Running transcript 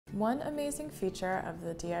One amazing feature of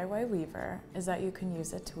the DIY weaver is that you can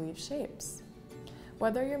use it to weave shapes.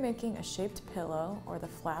 Whether you're making a shaped pillow or the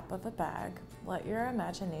flap of a bag, let your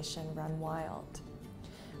imagination run wild.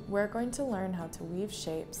 We're going to learn how to weave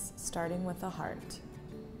shapes, starting with a heart.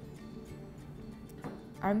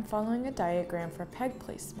 I'm following a diagram for peg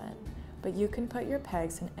placement, but you can put your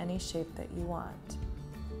pegs in any shape that you want.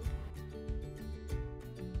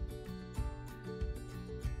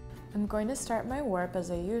 I'm going to start my warp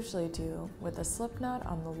as I usually do, with a slip knot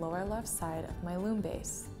on the lower left side of my loom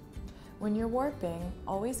base. When you're warping,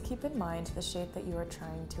 always keep in mind the shape that you are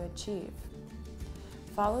trying to achieve.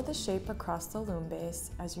 Follow the shape across the loom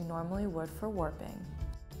base as you normally would for warping.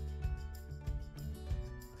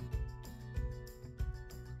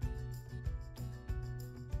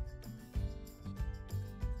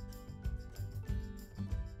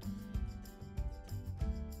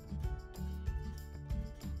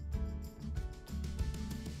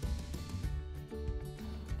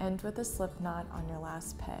 End with a slip knot on your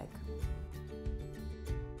last peg.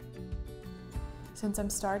 Since I'm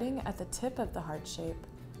starting at the tip of the heart shape,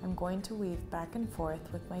 I'm going to weave back and forth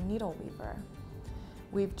with my needle weaver.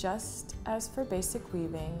 Weave just as for basic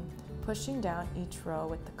weaving, pushing down each row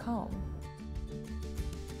with the comb.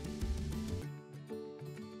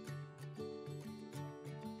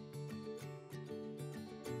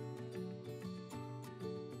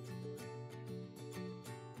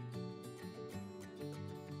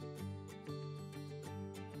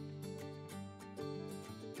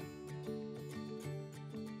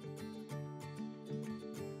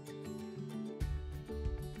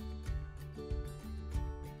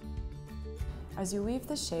 As you weave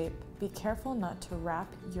the shape, be careful not to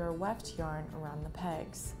wrap your weft yarn around the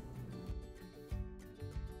pegs.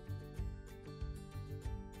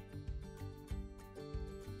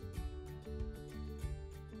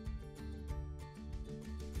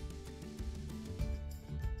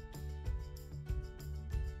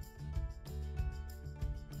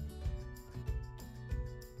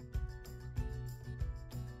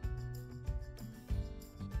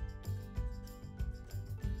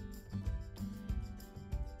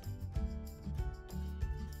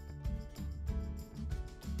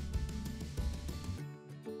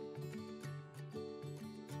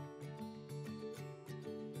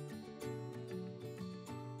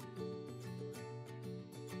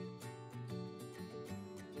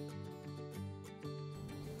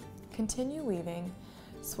 Continue weaving,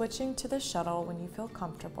 switching to the shuttle when you feel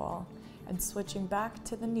comfortable, and switching back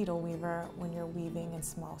to the needle weaver when you're weaving in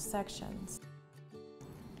small sections.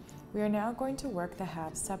 We are now going to work the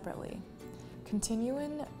halves separately. Continue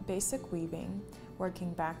in basic weaving,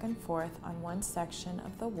 working back and forth on one section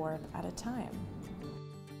of the warp at a time.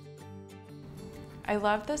 I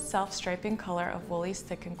love this self-striping color of Woolly's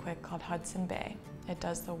Thick and Quick called Hudson Bay. It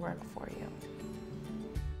does the work for you.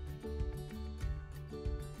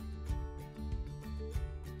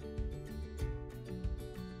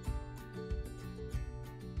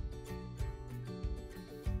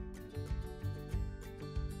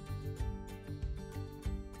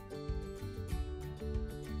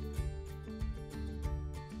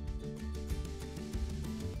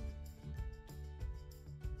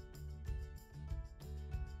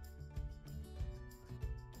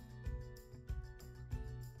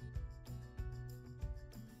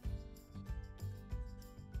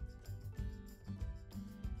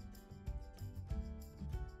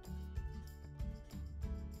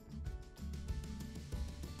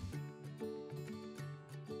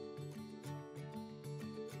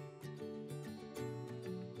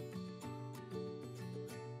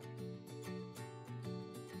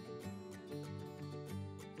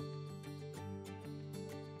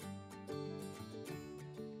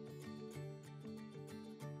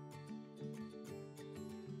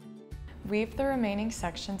 Weave the remaining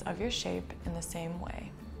sections of your shape in the same way.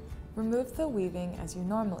 Remove the weaving as you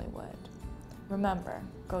normally would. Remember,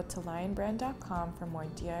 go to lionbrand.com for more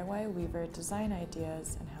DIY weaver design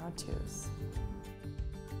ideas and how-tos.